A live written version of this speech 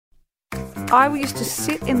I used to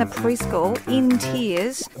sit in the preschool in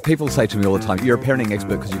tears. People say to me all the time, you're a parenting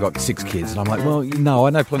expert because you've got 6 kids. And I'm like, well, no, I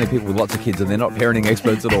know plenty of people with lots of kids and they're not parenting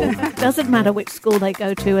experts at all. Doesn't matter which school they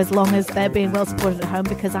go to as long as they're being well supported at home,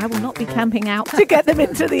 because I will not be camping out to get them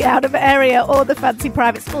into the out of area or the fancy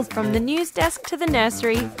private schools. From the news desk to the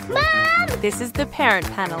nursery, Mum! This is the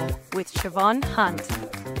Parent Panel with Siobhan Hunt.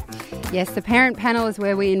 Yes, the Parent Panel is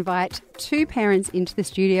where we invite 2 parents into the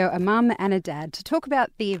studio, a mum and a dad, to talk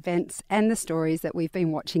about the events and the stories that we've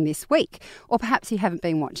been watching this week. Or perhaps you haven't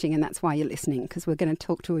been watching and that's why you're listening, because we're going to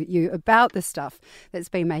talk to you about the stuff that's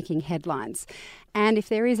been making headlines. And if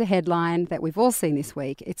there is a headline that we've all seen this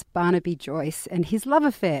week, it's Barnaby Joyce and his love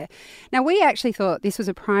affair. Now, we actually thought this was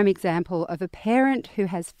a prime example of a parent who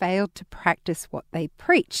has failed to practice what they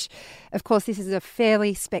preach. Of course, this is a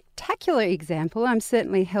fairly spectacular example. I'm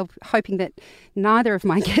certainly hoping that neither of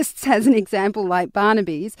my guests has an example like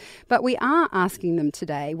Barnaby's, but we are asking them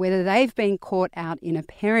today whether they've been caught out in a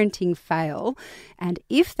parenting fail, and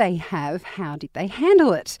if they have, how did they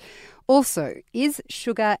handle it? Also, is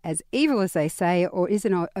sugar as evil as they say, or is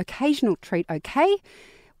an occasional treat okay?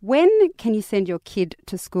 When can you send your kid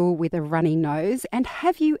to school with a runny nose? And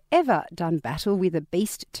have you ever done battle with a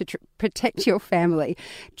beast to protect your family?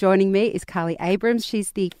 Joining me is Carly Abrams.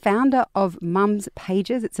 She's the founder of Mums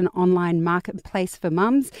Pages. It's an online marketplace for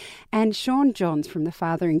mums. And Sean Johns from the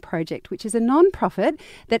Fathering Project, which is a non-profit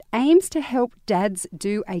that aims to help dads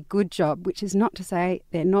do a good job, which is not to say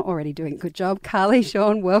they're not already doing a good job. Carly,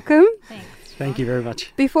 Sean, welcome. Thanks. Thank you very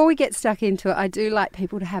much. Before we get stuck into it, I do like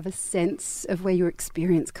people to have a sense of where your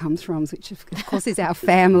experience comes from, which of course is our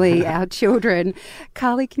family, our children.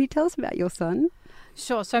 Carly, can you tell us about your son?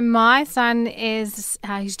 Sure. So my son is,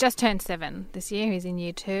 he's just turned 7 this year. He's in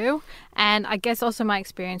year 2. And I guess also my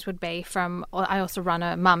experience would be I also run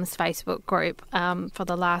a mums Facebook group for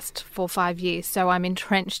the last 4 or 5 years. So I'm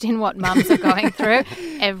entrenched in what mums are going through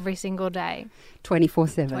every single day.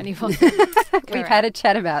 24/7. 24/7. We've had a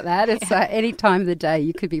chat about that. It's any time of the day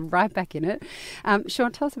you could be right back in it.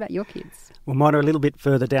 Sean, tell us about your kids. Well, mine are a little bit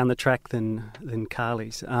further down the track than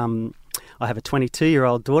Carly's. I have a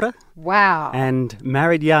 22-year-old daughter. Wow. And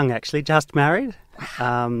married young, actually, just married.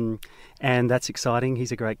 Wow. And that's exciting.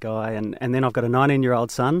 He's a great guy. And then I've got a 19-year-old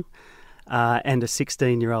son and a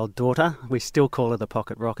 16-year-old daughter. We still call her the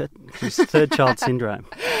pocket rocket. She's third child syndrome.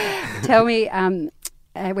 Tell me,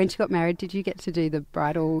 when she got married, did you get to do the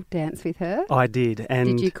bridal dance with her? I did.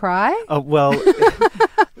 And did you cry? Oh, well,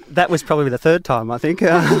 that was probably the third time, I think.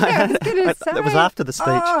 That was after the speech.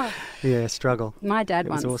 Oh. Yeah, struggle. My dad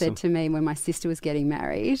once said to me when my sister was getting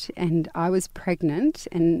married and I was pregnant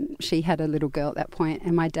and she had a little girl at that point,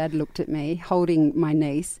 and my dad looked at me holding my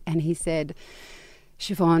niece and he said,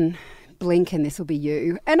 Siobhan, blink and this will be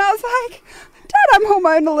you. And I was like, Dad, I'm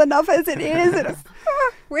hormonal enough as it is. And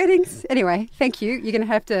weddings. Anyway, thank you. You're going to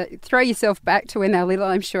have to throw yourself back to when they're little.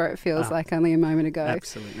 I'm sure it feels like only a moment ago.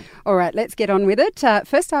 Absolutely. All right, let's get on with it.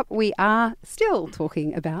 First up, we are still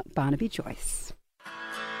talking about Barnaby Joyce.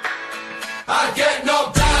 I get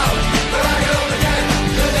knocked down, but I get up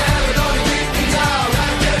again. You're never gonna keep me down. I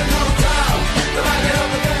get knocked down, but I get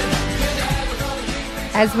up again. You're never gonna keep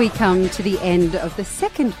me down. As we come to the end of the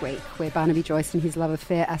second week where Barnaby Joyce and his love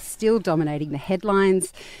affair are still dominating the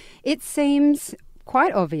headlines, it seems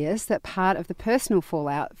quite obvious that part of the personal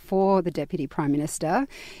fallout for the Deputy Prime Minister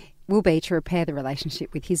will be to repair the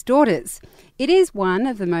relationship with his daughters. It is one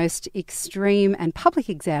of the most extreme and public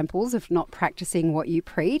examples of not practicing what you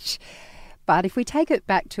preach. But if we take it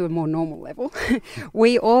back to a more normal level,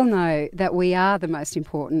 we all know that we are the most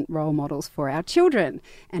important role models for our children.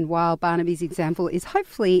 And while Barnaby's example is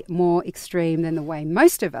hopefully more extreme than the way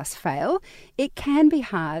most of us fail, it can be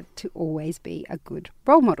hard to always be a good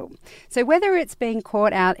role model. So whether it's being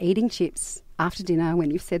caught out eating chips after dinner when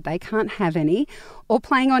you've said they can't have any, or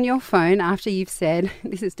playing on your phone after you've said,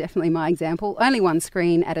 this is definitely my example, only one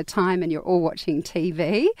screen at a time and you're all watching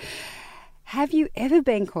TV, have you ever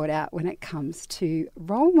been caught out when it comes to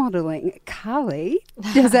role modelling? Carly,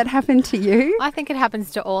 does that happen to you? I think it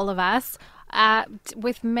happens to all of us.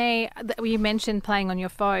 With me, you mentioned playing on your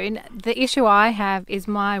phone. The issue I have is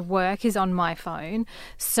my work is on my phone.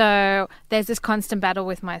 So there's this constant battle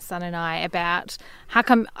with my son and I about how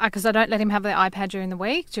come, because I don't let him have the iPad during the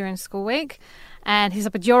week, during school week. And he's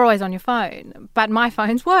like, but you're always on your phone. But my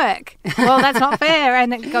phones work. Well, that's not fair.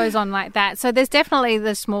 And it goes on like that. So there's definitely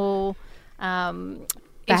the small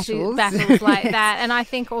battles like that. And I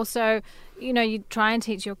think also, you try and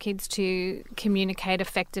teach your kids to communicate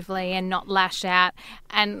effectively and not lash out.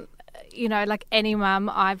 And like any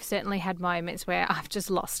mum, I've certainly had moments where I've just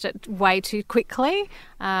lost it way too quickly.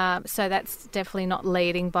 So that's definitely not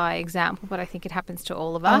leading by example, but I think it happens to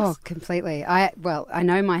all of us. Oh, completely. I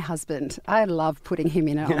know my husband. I love putting him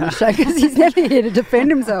in on the show because he's never here to defend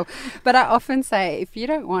himself. But I often say, if you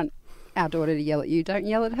don't want our daughter to yell at you, don't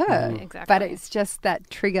yell at her. Exactly. But it's just that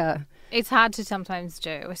trigger. It's hard to sometimes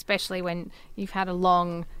do, especially when you've had a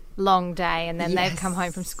long day and then they've come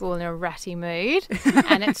home from school in a ratty mood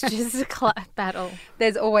and it's just a battle.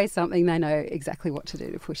 There's always something they know exactly what to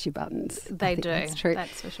do to push your buttons. They do. That's true.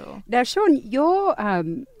 That's for sure. Now, Sean, your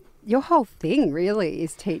whole thing really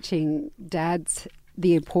is teaching dads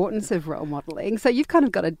the importance of role modelling. So you've kind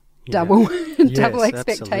of got a double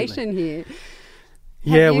expectation here.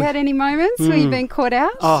 Have you had any moments where you've been caught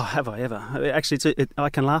out? Oh, have I ever? Actually, I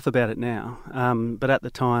can laugh about it now, but at the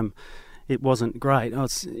time it wasn't great.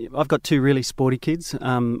 I've got two really sporty kids.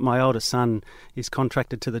 My oldest son is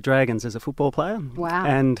contracted to the Dragons as a football player. Wow.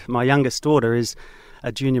 And my youngest daughter is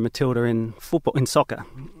a junior Matilda in soccer.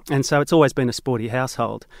 And so it's always been a sporty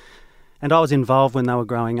household. And I was involved when they were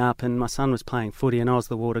growing up, and my son was playing footy and I was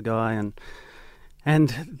the water guy.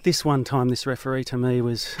 And this one time, this referee to me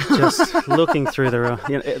was just looking through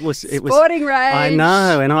it was sporting rage. I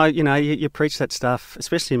know, and you preach that stuff,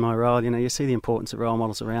 especially in my role. You see the importance of role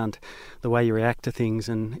models around the way you react to things,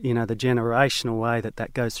 and the generational way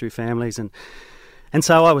that goes through families, and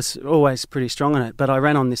so I was always pretty strong on it. But I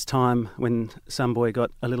ran on this time when some boy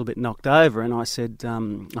got a little bit knocked over, and I said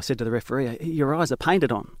to the referee, "Your eyes are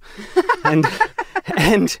painted on,"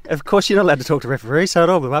 And of course you're not allowed to talk to referees, so it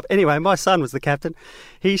all blew up. Anyway, my son was the captain.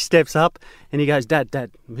 He steps up and he goes,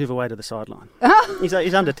 Dad, move away to the sideline.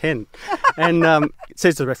 He's under 10. And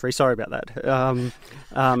says to the referee, sorry about that.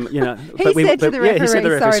 He said to the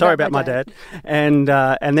referee, sorry about my dad. And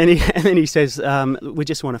then he says, we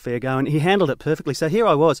just want a fair go. And he handled it perfectly. So here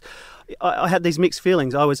I was. I had these mixed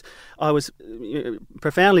feelings. I was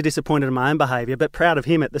profoundly disappointed in my own behaviour, but proud of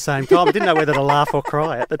him at the same time. I didn't know whether to laugh or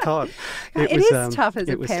cry at the time. It is tough as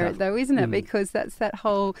a parent, though, isn't it? Because that's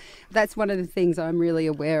one of the things I'm really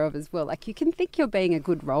aware of as well. Like, you can think you're being a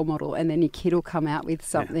good role model, and then your kid will come out with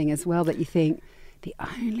something as well that you think, the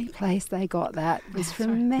only place they got that was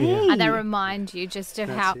from me. Yeah. And they remind you just of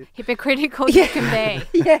how hypocritical you can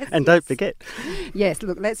be. Yes. And don't forget. Yes,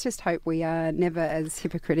 look, let's just hope we are never as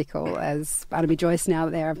hypocritical as Barnaby Joyce now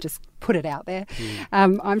there. I've just put it out there.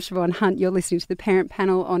 I'm Siobhan Hunt. You're listening to the Parent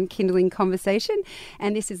Panel on Kindling Conversation,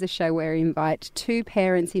 and this is a show where we invite two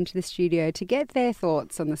parents into the studio to get their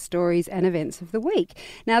thoughts on the stories and events of the week.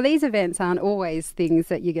 Now, these events aren't always things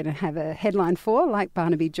that you're going to have a headline for, like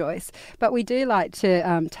Barnaby Joyce, but we do like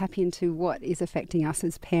to tap into what is affecting us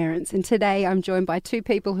as parents. And today I'm joined by two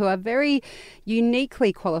people who are very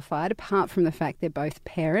uniquely qualified, apart from the fact they're both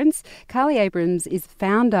parents. Carly Abrams is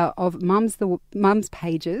founder of Mums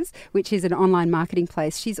Pages, which is an online marketing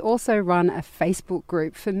place. She's also run a Facebook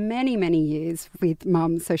group for many, many years with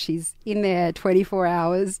mums. So she's in there 24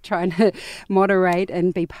 hours trying to moderate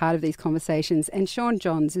and be part of these conversations. And Sean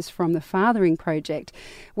Johns is from the Fathering Project,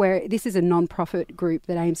 where this is a non-profit group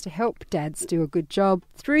that aims to help dads do a good job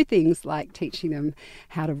through things like teaching them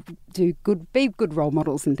how to be good role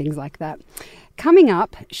models and things like that. Coming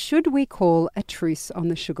up, should we call a truce on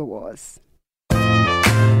the sugar wars?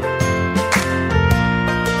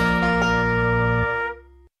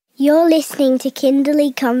 You're listening to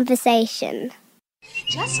Kindly Conversation.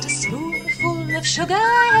 Just a spoonful of sugar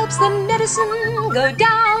helps the medicine go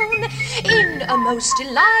down in a most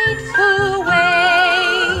delightful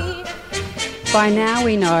way. By now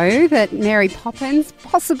we know that Mary Poppins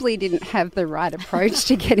possibly didn't have the right approach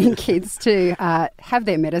to getting kids to have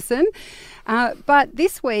their medicine. But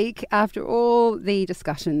this week, after all the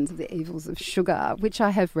discussions of the evils of sugar, which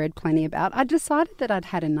I have read plenty about, I decided that I'd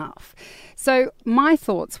had enough. So my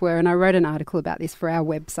thoughts were, and I wrote an article about this for our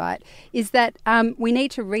website, is that we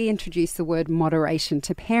need to reintroduce the word moderation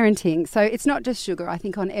to parenting. So it's not just sugar. I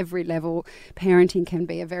think on every level, parenting can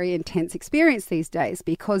be a very intense experience these days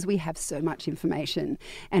because we have so much information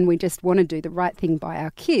and we just want to do the right thing by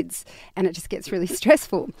our kids, and it just gets really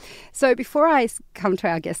stressful. So before I come to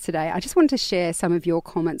our guest today, I just wanted to share some of your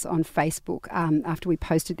comments on Facebook after we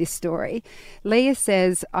posted this story. Leah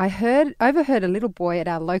says, I overheard a little boy at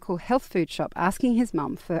our local health food shop asking his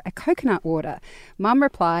mum for a coconut water. Mum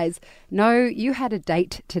replies, no, you had a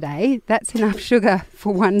date today. That's enough sugar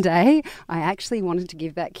for one day. I actually wanted to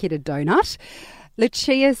give that kid a donut.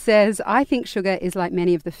 Lucia says, I think sugar is like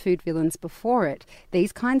many of the food villains before it.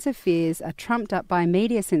 These kinds of fears are trumped up by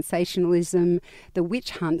media sensationalism. The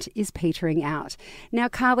witch hunt is petering out. Now,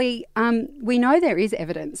 Carly, we know there is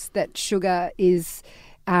evidence that sugar is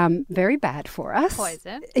very bad for us.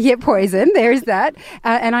 Poison. Yeah, poison. There is that.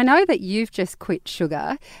 And I know that you've just quit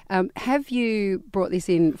sugar. Have you brought this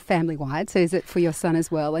in family-wide? So is it for your son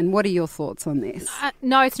as well? And what are your thoughts on this?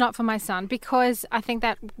 No, it's not for my son, because I think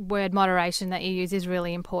that word moderation that you use is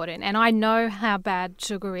really important. And I know how bad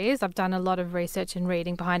sugar is. I've done a lot of research and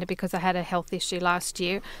reading behind it because I had a health issue last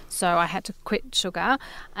year, so I had to quit sugar.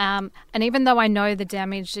 And even though I know the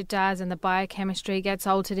damage it does and the biochemistry gets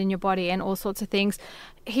altered in your body and all sorts of things,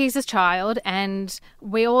 he's a child and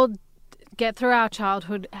we all get through our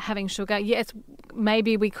childhood having sugar. Yes,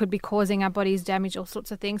 maybe we could be causing our bodies damage, all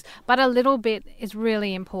sorts of things, but a little bit is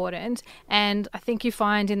really important. And I think you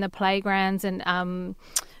find in the playgrounds and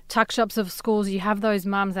tuck shops of schools, you have those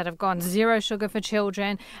mums that have gone zero sugar for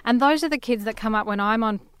children, and those are the kids that come up when I'm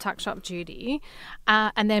on tuck shop duty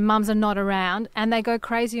and their mums are not around and they go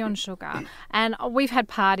crazy on sugar. And we've had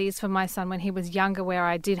parties for my son when he was younger where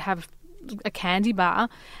I did have a candy bar,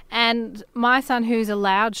 and my son, who's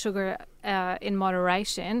allowed sugar in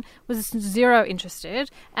moderation, was zero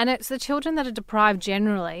interested. And it's the children that are deprived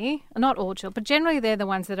generally, not all children, but generally they're the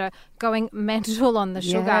ones that are going mental on the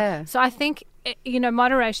sugar. Yeah. So I think,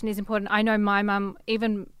 moderation is important. I know my mum,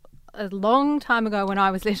 even a long time ago when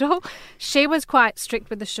I was little, she was quite strict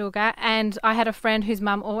with the sugar, and I had a friend whose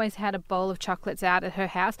mum always had a bowl of chocolates out at her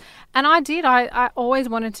house, and I always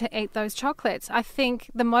wanted to eat those chocolates. I think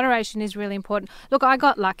the moderation is really important. Look, I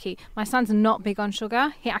got lucky. My son's not big on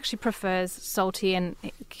sugar. He actually prefers salty and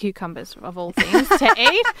cucumbers, of all things, to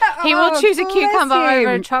eat. He will choose a cucumber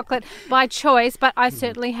over a chocolate by choice, but I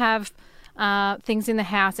certainly have things in the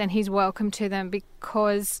house and he's welcome to them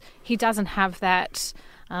because he doesn't have that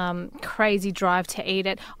crazy drive to eat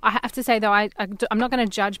it. I have to say, though, I'm not going to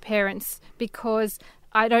judge parents because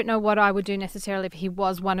I don't know what I would do necessarily if he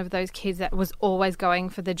was one of those kids that was always going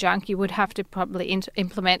for the junk. You would have to probably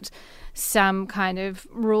implement some kind of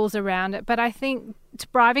rules around it. But I think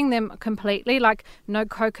depriving them completely, like no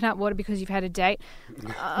coconut water because you've had a date,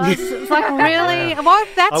 it's like really, well,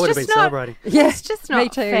 that's I would have just been not. celebrating. It's just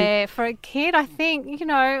not fair for a kid. I think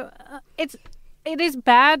it is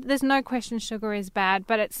bad. There's no question sugar is bad,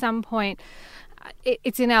 but at some point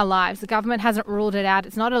it's in our lives. The government hasn't ruled it out.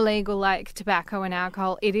 It's not illegal like tobacco and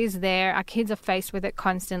alcohol. It is there. Our kids are faced with it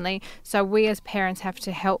constantly. So we as parents have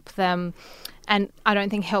to help them. And I don't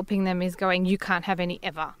think helping them is going, you can't have any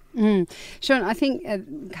ever. Sean, I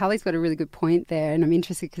think Carly's got a really good point there, and I'm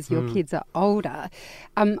interested because your kids are older.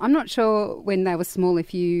 I'm not sure when they were small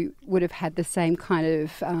if you would have had the same kind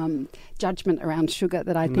of judgment around sugar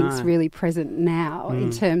that I think is really present now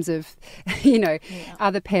in terms of,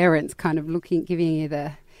 other parents kind of giving you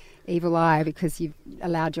the evil eye because you've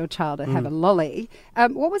allowed your child to have a lolly.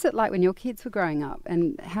 What was it like when your kids were growing up,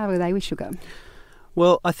 and how were they with sugar?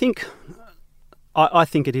 Well, I think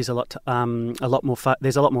it is a lot more.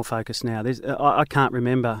 There's a lot more focus now. I can't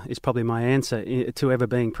remember is probably my answer to ever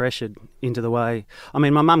being pressured into the way. I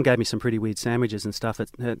mean, my mum gave me some pretty weird sandwiches and stuff at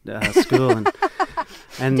school,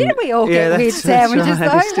 and didn't we all get weird sandwiches though?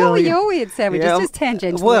 What were your weird sandwiches? Just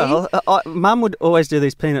tangentially. Well, Mum would always do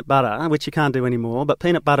these peanut butter, which you can't do anymore, but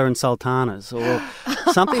peanut butter and sultanas or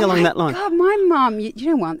something along that line. God, my mum,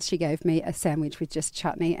 once she gave me a sandwich with just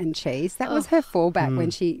chutney and cheese. That was her fallback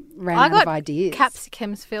when she ran out of ideas.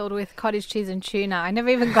 Capsicums filled with cottage cheese and tuna. I never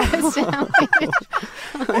even got a sandwich.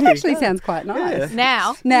 That actually sounds quite nice.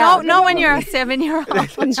 Yeah. Now. Not when you're a 7-year-old.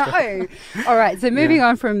 No. All right, so moving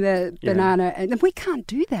on from the banana, and we can't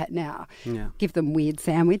do that now. Yeah. Give them weird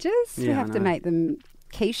sandwiches. We have to make them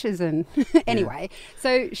quiches and anyway.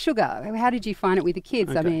 So sugar, how did you find it with the kids?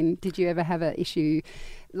 Okay. I mean, did you ever have an issue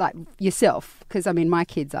like yourself? Because I mean, my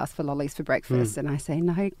kids ask for lollies for breakfast and I say,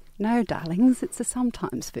 no, darlings, it's a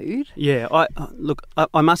sometimes food. Yeah,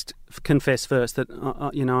 I must confess first that,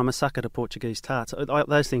 I'm a sucker to Portuguese tarts.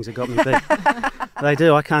 Those things have got me beat. They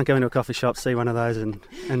do. I can't go into a coffee shop, see one of those and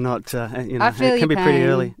not, I feel it can be pain. pretty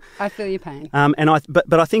early. I feel your pain.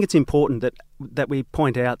 But I think it's important that we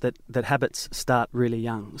point out that habits start really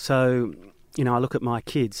young. So, I look at my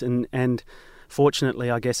kids and fortunately,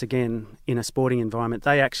 I guess, again, in a sporting environment,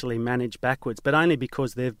 they actually manage backwards, but only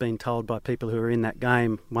because they've been told by people who are in that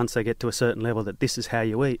game once they get to a certain level that this is how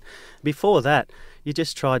you eat. Before that, you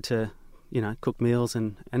just tried to, cook meals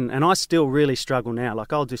and I still really struggle now.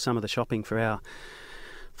 Like I'll do some of the shopping for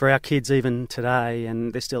our kids even today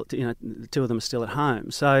and they're still, the two of them are still at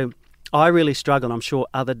home. So I really struggle, and I'm sure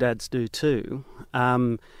other dads do too,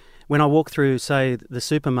 when I walk through, say, the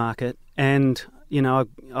supermarket and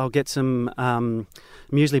I'll get some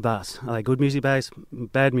muesli bars. Are they good muesli bars?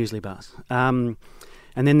 Bad muesli bars. And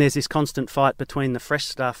then there's this constant fight between the fresh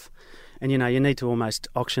stuff And, you need to almost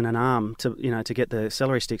auction an arm to get the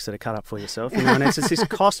celery sticks that are cut up for yourself. And it's this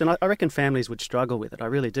cost, and I reckon families would struggle with it. I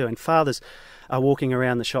really do. And fathers are walking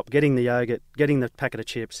around the shop, getting the yogurt, getting the packet of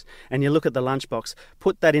chips, and you look at the lunchbox,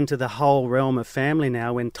 put that into the whole realm of family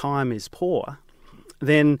now when time is poor,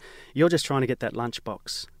 then you're just trying to get that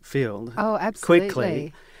lunchbox filled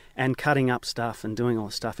quickly. And cutting up stuff and doing all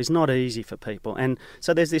this stuff is not easy for people. And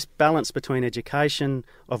so there's this balance between education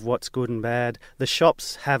of what's good and bad. The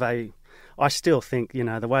shops have I still think,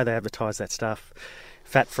 the way they advertise that stuff,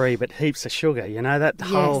 fat-free but heaps of sugar, that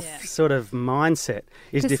whole sort of mindset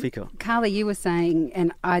is difficult. Carly, you were saying,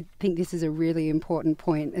 and I think this is a really important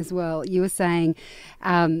point as well, you were saying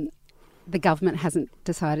the government hasn't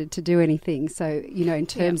decided to do anything. So, in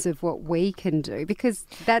terms of what we can do, because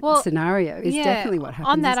that scenario is definitely what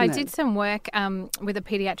happens. On that, I isn't did it? some work with a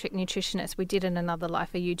paediatric nutritionist. We did in Another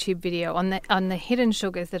Life a YouTube video on the hidden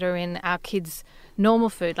sugars that are in our kids' normal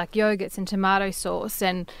food, like yogurts and tomato sauce.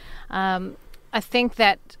 And I think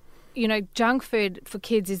that junk food for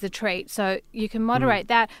kids is a treat, so you can moderate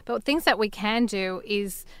that. But things that we can do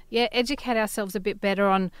is, educate ourselves a bit better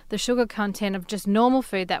on the sugar content of just normal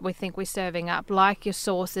food that we think we're serving up, like your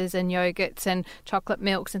sauces and yogurts and chocolate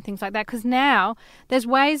milks and things like that. Because now there's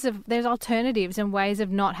alternatives and ways of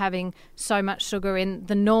not having so much sugar in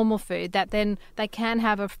the normal food that then they can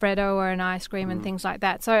have a Freddo or an ice cream and things like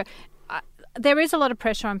that. So there is a lot of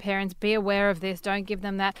pressure on parents. Be aware of this. Don't give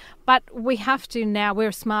them that. But we have to now.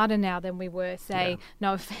 We're smarter now than we were,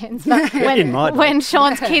 no offence, but when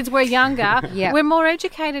Sean's kids were younger, we're more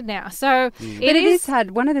educated now. So it is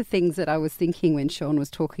hard. One of the things that I was thinking when Sean was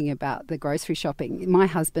talking about the grocery shopping, my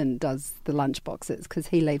husband does the lunch boxes because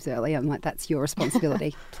he leaves early. I'm like, that's your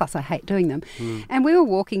responsibility. Plus, I hate doing them. And we were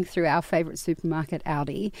walking through our favourite supermarket,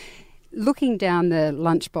 Aldi, looking down the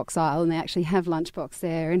lunchbox aisle, and they actually have lunchbox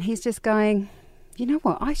there, and he's just going, you know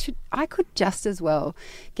what, I could just as well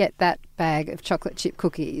get that bag of chocolate chip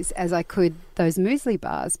cookies as I could those muesli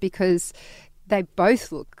bars, because they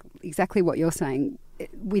both look exactly what you're saying,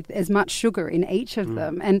 with as much sugar in each of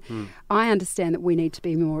them. And I understand that we need to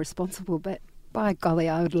be more responsible, but by golly,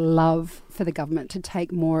 I would love for the government to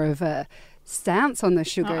take more of a stance on the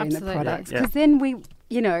sugar in the products, because then we,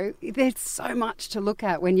 there's so much to look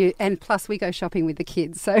at and plus we go shopping with the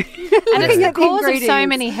kids, so and it's the cause of so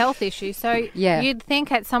many health issues. So you'd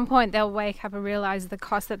think at some point they'll wake up and realise the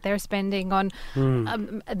cost that they're spending on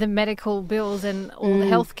the medical bills and all the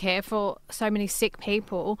healthcare for so many sick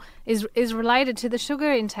people is related to the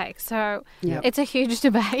sugar intake. So it's a huge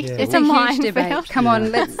debate. It's a minefield. Come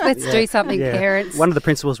on, let's do something, parents. One of the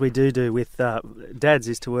principles we do with dads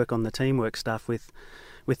is to work on the teamwork stuff with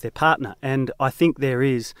their partner. And I think there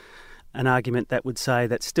is an argument that would say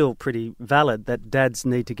that's still pretty valid, that dads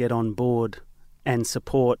need to get on board and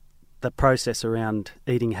support the process around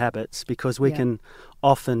eating habits, because we can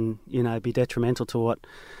often, be detrimental to what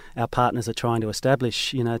our partners are trying to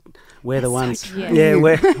establish. We're the ones,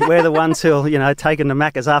 we're the ones who'll, take them to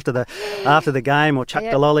Macca's after the game, or chuck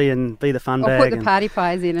the lolly and be the fun bag, or put the party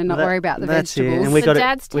pies in and not worry about the vegetables. And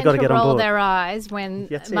dads tend to get on roll board. their eyes when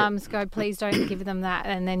mums go, please don't give them that,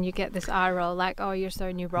 and then you get this eye roll like, oh, you're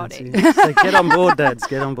so neurotic. So get on board, dads,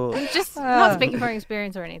 get on board. Just not speaking from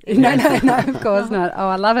experience or anything. No, of course not. Oh,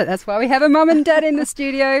 I love it. That's why we have a mum and dad in the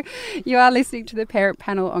studio. You are listening to the Parent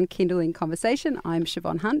Panel on Kindling Conversation. I'm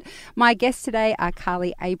Siobhan Hunt. My guests today are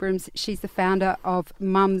Carly Abrams. She's the founder of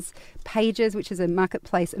Mums Pages, which is an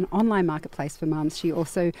online marketplace for mums. She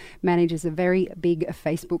also manages a very big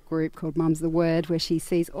Facebook group called Mums the Word, where she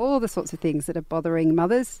sees all the sorts of things that are bothering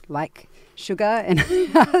mothers, like sugar and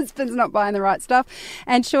husbands not buying the right stuff.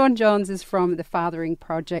 And Sean Johns is from the Fathering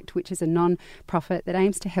Project, which is a non-profit that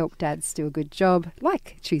aims to help dads do a good job,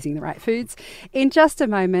 like choosing the right foods. In just a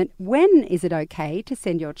moment, when is it okay to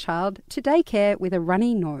send your child to daycare with a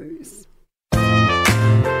runny nose?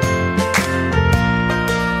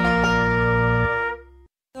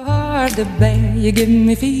 Hard to bear, you give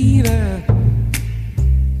me fever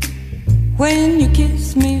when you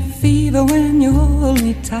kiss me, fever when you hold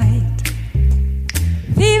me tight,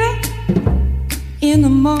 fever in the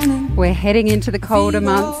morning. We're heading into the colder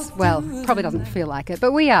months. Well, probably doesn't feel like it,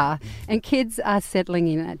 but we are. And kids are settling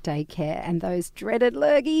in at daycare, and those dreaded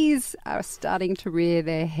lurgies are starting to rear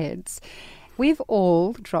their heads. We've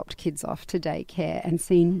all dropped kids off to daycare and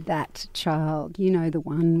seen that child, the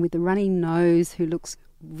one with the runny nose who looks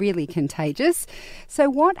really contagious. So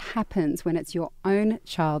what happens when it's your own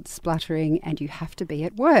child spluttering and you have to be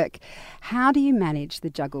at work? How do you manage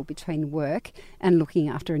the juggle between work and looking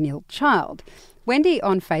after an ill child? Wendy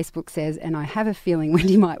on Facebook says, and I have a feeling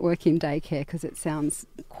Wendy might work in daycare because it sounds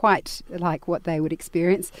quite like what they would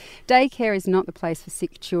experience. Daycare is not the place for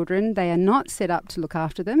sick children. They are not set up to look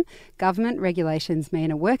after them. Government regulations mean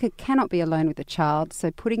a worker cannot be alone with a child, so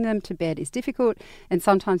putting them to bed is difficult, and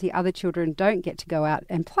sometimes the other children don't get to go out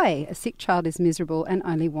and play. A sick child is miserable and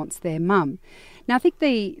only wants their mum. Now, I think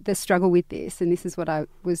the struggle with this, and this is what I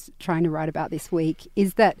was trying to write about this week,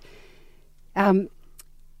 is that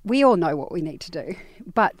we all know what we need to do,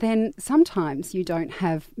 but then sometimes you don't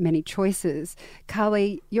have many choices.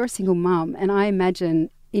 Carly, you're a single mum, and I imagine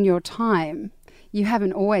in your time you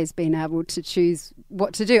haven't always been able to choose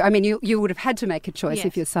what to do. I mean, you would have had to make a choice Yes.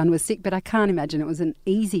 if your son was sick, but I can't imagine it was an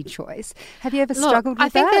easy choice. Have you ever struggled with I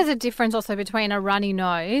think that? there's a difference also between a runny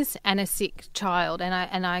nose and a sick child, and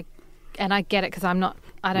I get it because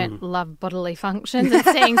I don't love bodily functions and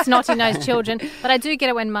seeing snotty-nosed children, but I do get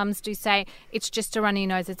it when mums do say, it's just a runny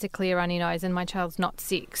nose, it's a clear runny nose, and my child's not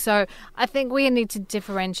sick. So I think we need to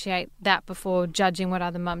differentiate that before judging what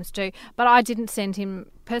other mums do. But I didn't send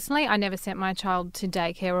him, personally, I never sent my child to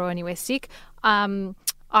daycare or anywhere sick.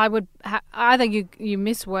 I would either you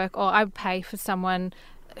miss work or I would pay for someone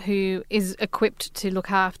who is equipped to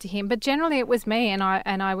look after him. But generally it was me, and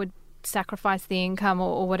I would sacrifice the income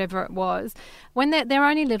or whatever it was when they're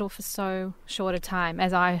only little for so short a time,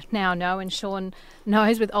 as I now know, and Sean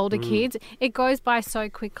knows with older kids. It goes by so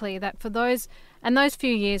quickly that for those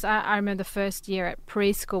few years, I remember the first year at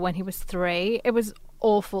preschool when he was 3, it was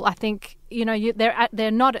awful. I think they're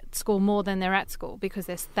not at school more than they're at school because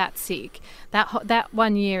they're that sick. That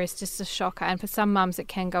 1 year is just a shocker, and for some mums it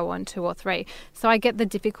can go on 2 or 3. So I get the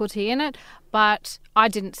difficulty in it, but I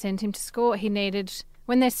didn't send him to school. He needed.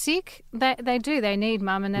 When they're sick, they need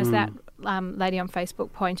mum, and as that lady on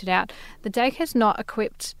Facebook pointed out, the daycare's not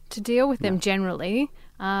equipped to deal with them generally.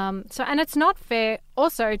 And it's not fair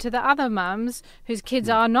also to the other mums whose kids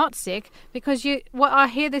are not sick, because I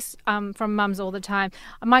hear this from mums all the time.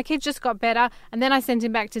 My kid just got better, and then I sent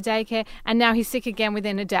him back to daycare, and now he's sick again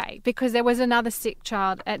within a day because there was another sick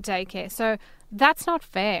child at daycare. So that's not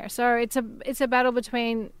fair. So it's a battle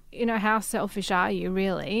between, how selfish are you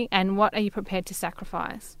really, and what are you prepared to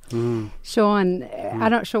sacrifice? Sean,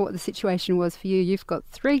 I'm not sure what the situation was for you. You've got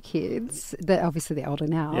 3 kids. Obviously they're older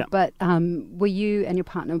now, but were you and your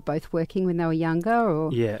partner both working when they were younger?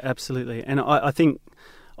 Or? Yeah, absolutely. And I think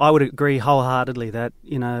I would agree wholeheartedly that,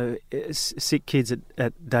 sick kids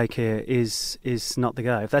at daycare is not the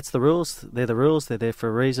go. If that's the rules, they're the rules. They're there for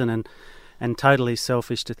a reason, and totally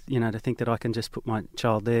selfish to think that I can just put my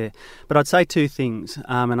child there. But I'd say 2 things,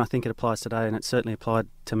 and I think it applies today, and it certainly applied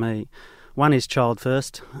to me. One is child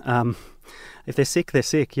first. If they're sick, they're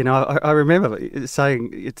sick. I remember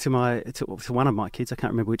saying to one of my kids, I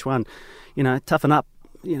can't remember which one, toughen up.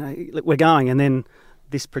 We're going, and then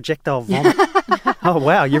this projectile vomit. Oh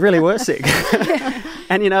wow, you really were sick.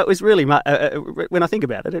 And it was really when I think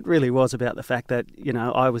about it, it really was about the fact that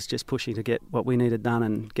I was just pushing to get what we needed done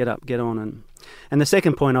and get up, get on. And the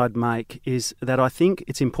second point I'd make is that I think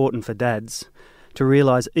it's important for dads to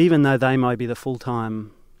realise, even though they may be the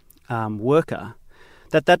full-time worker,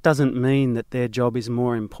 that doesn't mean that their job is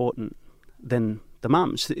more important than the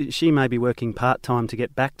mum. She may be working part-time to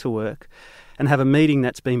get back to work and have a meeting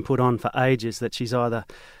that's been put on for ages that she's either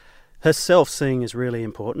herself seeing as really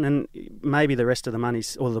important, and maybe the rest of the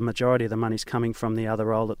money's, or the majority of the money's coming from the other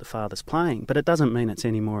role that the father's playing, but it doesn't mean it's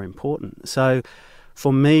any more important. So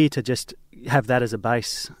for me to just have that as a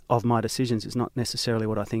base of my decisions is not necessarily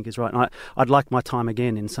what I think is right. And I'd like my time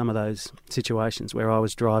again in some of those situations where I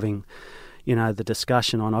was driving, the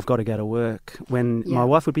discussion on I've got to go to work, when my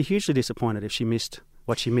wife would be hugely disappointed if she missed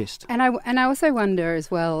what she missed. And I also wonder as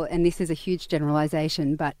well, and this is a huge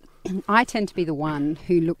generalisation, but I tend to be the one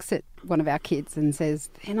who looks at one of our kids and says,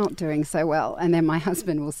 they're not doing so well. And then my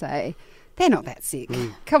husband will say, they're not that sick.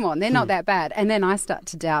 Come on, they're not that bad. And then I start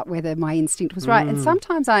to doubt whether my instinct was right. And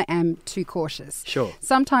sometimes I am too cautious. Sure.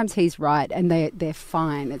 Sometimes he's right and they're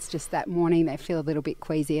fine. It's just that morning they feel a little bit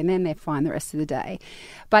queasy and then they're fine the rest of the day.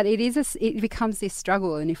 But it becomes this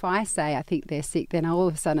struggle. And if I say I think they're sick, then all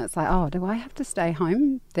of a sudden it's like, oh, do I have to stay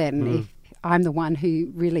home then if I'm the one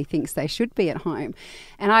who really thinks they should be at home?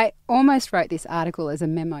 And I almost wrote this article as a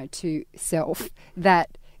memo to self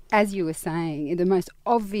that, as you were saying, the most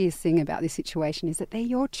obvious thing about this situation is that they're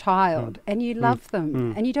your child and you love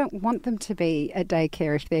them and you don't want them to be at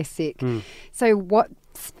daycare if they're sick. So what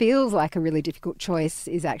feels like a really difficult choice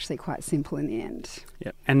is actually quite simple in the end.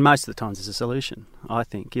 Yeah, and most of the times there's a solution, I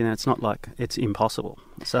think. It's not like it's impossible.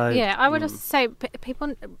 So yeah, I would just say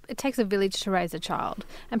people. It takes a village to raise a child,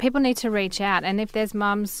 and people need to reach out. And if there's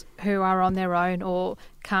mums who are on their own or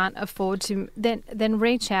can't afford to, then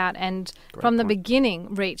reach out and from the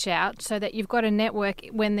beginning reach out so that you've got a network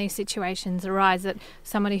when these situations arise. That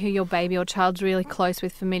somebody who your baby or child's really close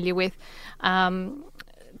with, familiar with.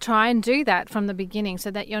 Try and do that from the beginning so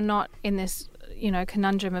that you're not in this,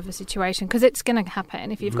 conundrum of a situation, because it's going to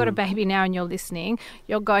happen. If you've got a baby now and you're listening,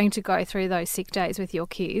 you're going to go through those sick days with your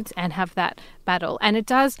kids and have that battle. And it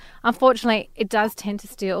does, unfortunately, tend to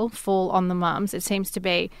still fall on the mums. It seems to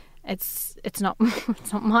be, it's not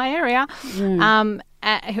it's not my area.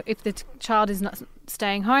 If the child is not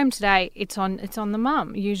staying home today, it's on the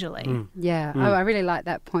mum usually. Yeah. Oh, I really like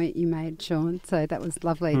that point you made, Sean. So that was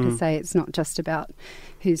lovely to say it's not just about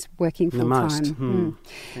who's working full time.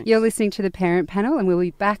 You're listening to the Parent Panel, and we'll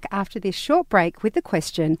be back after this short break with the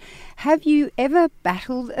question: have you ever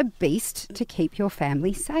battled a beast to keep your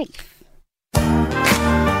family safe?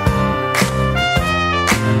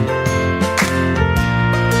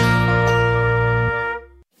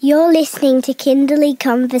 You're listening to Kinderly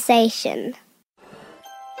Conversation.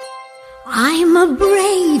 I'm a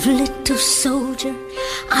brave little soldier.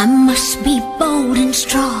 I must be bold and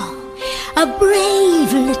strong. A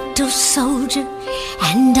brave little soldier,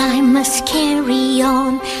 and I must carry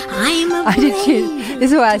on.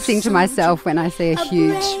 This is what I sing to myself when I see a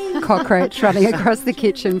huge cockroach running across the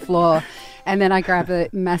kitchen floor. And then I grab a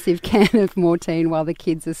massive can of Mortine while the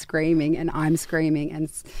kids are screaming and I'm screaming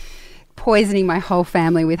and poisoning my whole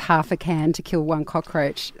family with half a can to kill one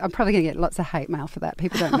cockroach. I'm probably going to get lots of hate mail for that.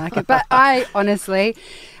 People don't like it. But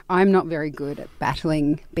I'm not very good at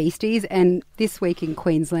battling beasties. And this week in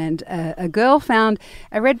Queensland, a girl found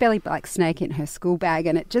a red-bellied black snake in her school bag,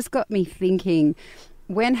 and it just got me thinking,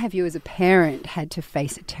 when have you as a parent had to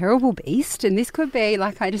face a terrible beast? And this could be,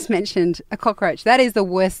 like I just mentioned, a cockroach. That is the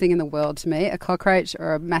worst thing in the world to me, a cockroach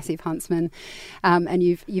or a massive huntsman. And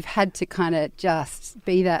you've had to kind of just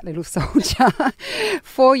be that little soldier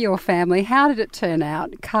for your family. How did it turn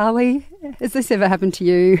out? Carly, has this ever happened to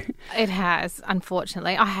you? It has,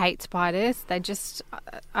 unfortunately. I hate spiders.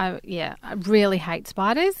 I really hate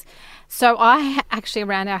spiders. So I actually,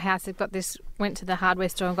 around our house, went to the hardware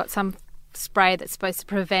store and got some spray that's supposed to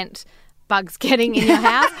prevent bugs getting in your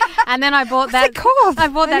house, and then I bought that.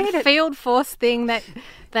 Field Force thing that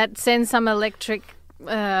sends some electric.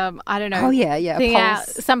 I don't know. Oh yeah, thing out,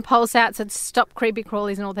 some pulse out to stop creepy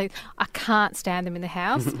crawlies and all things. I can't stand them in the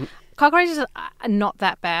house. Cockroaches are not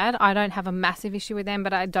that bad. I don't have a massive issue with them,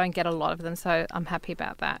 but I don't get a lot of them, so I'm happy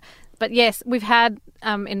about that. But yes, we've had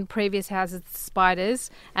in previous houses spiders,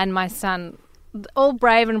 and my son, all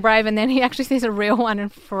brave, and then he actually sees a real one and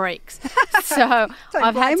freaks. So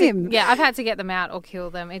I've had to get them out or kill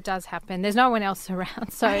them. It does happen. There's no one else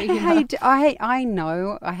around, so I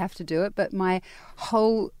know I have to do it, but my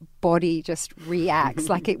whole body just reacts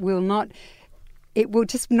like it will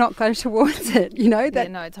just not go towards it.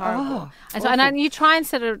 It's horrible. And you try and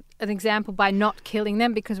set an example by not killing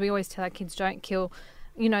them, because we always tell our kids don't kill.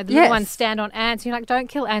 The little ones stand on ants. You're like, don't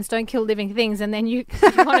kill ants, don't kill living things. And then you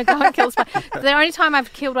want to go and kill spiders. The only time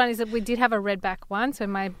I've killed one is that we did have a redback one. So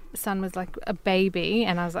my son was like a baby,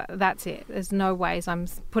 and I was like, that's it. There's no ways I'm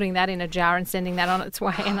putting that in a jar and sending that on its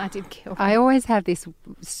way. And I did kill him. I always have this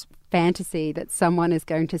fantasy that someone is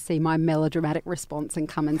going to see my melodramatic response and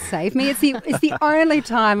come and save me. It's the only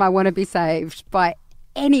time I want to be saved by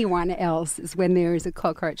anyone else is when there is a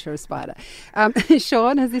cockroach or a spider.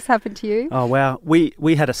 Sean, has this happened to you? Oh, wow.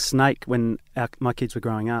 We had a snake when my kids were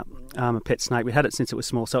growing up, a pet snake. We had it since it was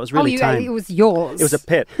small, so it was really tame. It was yours. It was a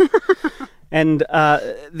pet. And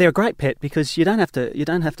they're a great pet because you don't have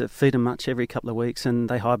to feed them much every couple of weeks, and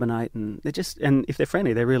they hibernate, and if they're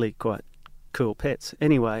friendly, they're really quite cool pets.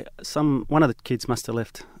 Anyway, one of the kids must have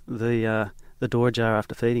left the door ajar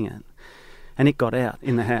after feeding it, and it got out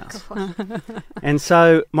in the house. And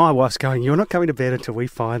so my wife's going, you're not coming to bed until we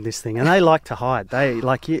find this thing. And they like to hide.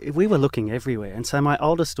 We were looking everywhere. And so my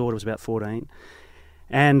oldest daughter was about 14,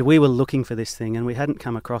 and we were looking for this thing, and we hadn't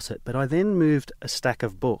come across it. But I then moved a stack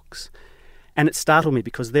of books, and it startled me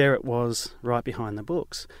because there it was right behind the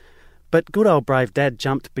books. But good old brave Dad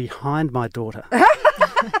jumped behind my daughter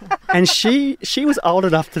And she was old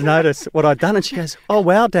enough to notice what I'd done, and she goes, "Oh,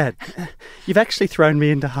 wow, Dad, you've actually thrown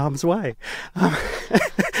me into harm's way."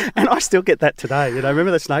 And I still get that today. You know,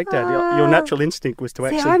 remember the snake, Dad? Your natural instinct was to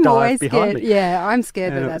actually dive behind me. Yeah, I'm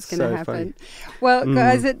scared that that's going to happen. Funny. Well,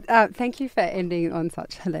 guys, thank you for ending on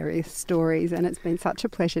such hilarious stories, and it's been such a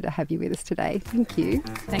pleasure to have you with us today. Thank you.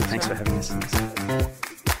 Thanks for having us.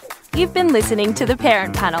 You've been listening to The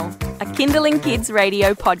Parent Panel, a Kindling Kids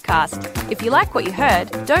radio podcast. If you like what you heard,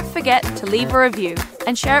 don't forget to leave a review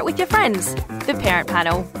and share it with your friends. The Parent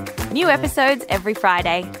Panel. New episodes every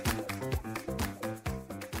Friday.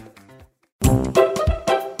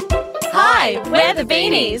 Hi, we're the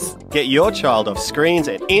Beanies. Get your child off screens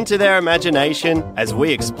and into their imagination as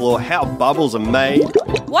we explore how bubbles are made.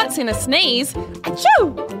 What's in a sneeze?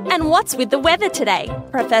 Achoo! And what's with the weather today?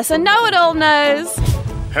 Professor Know-It-All knows.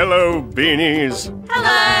 Hello, Beanies.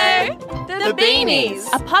 Hello! The Beanies,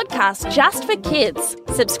 a podcast just for kids.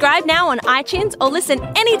 Subscribe now on iTunes or listen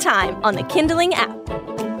anytime on the Kindling app.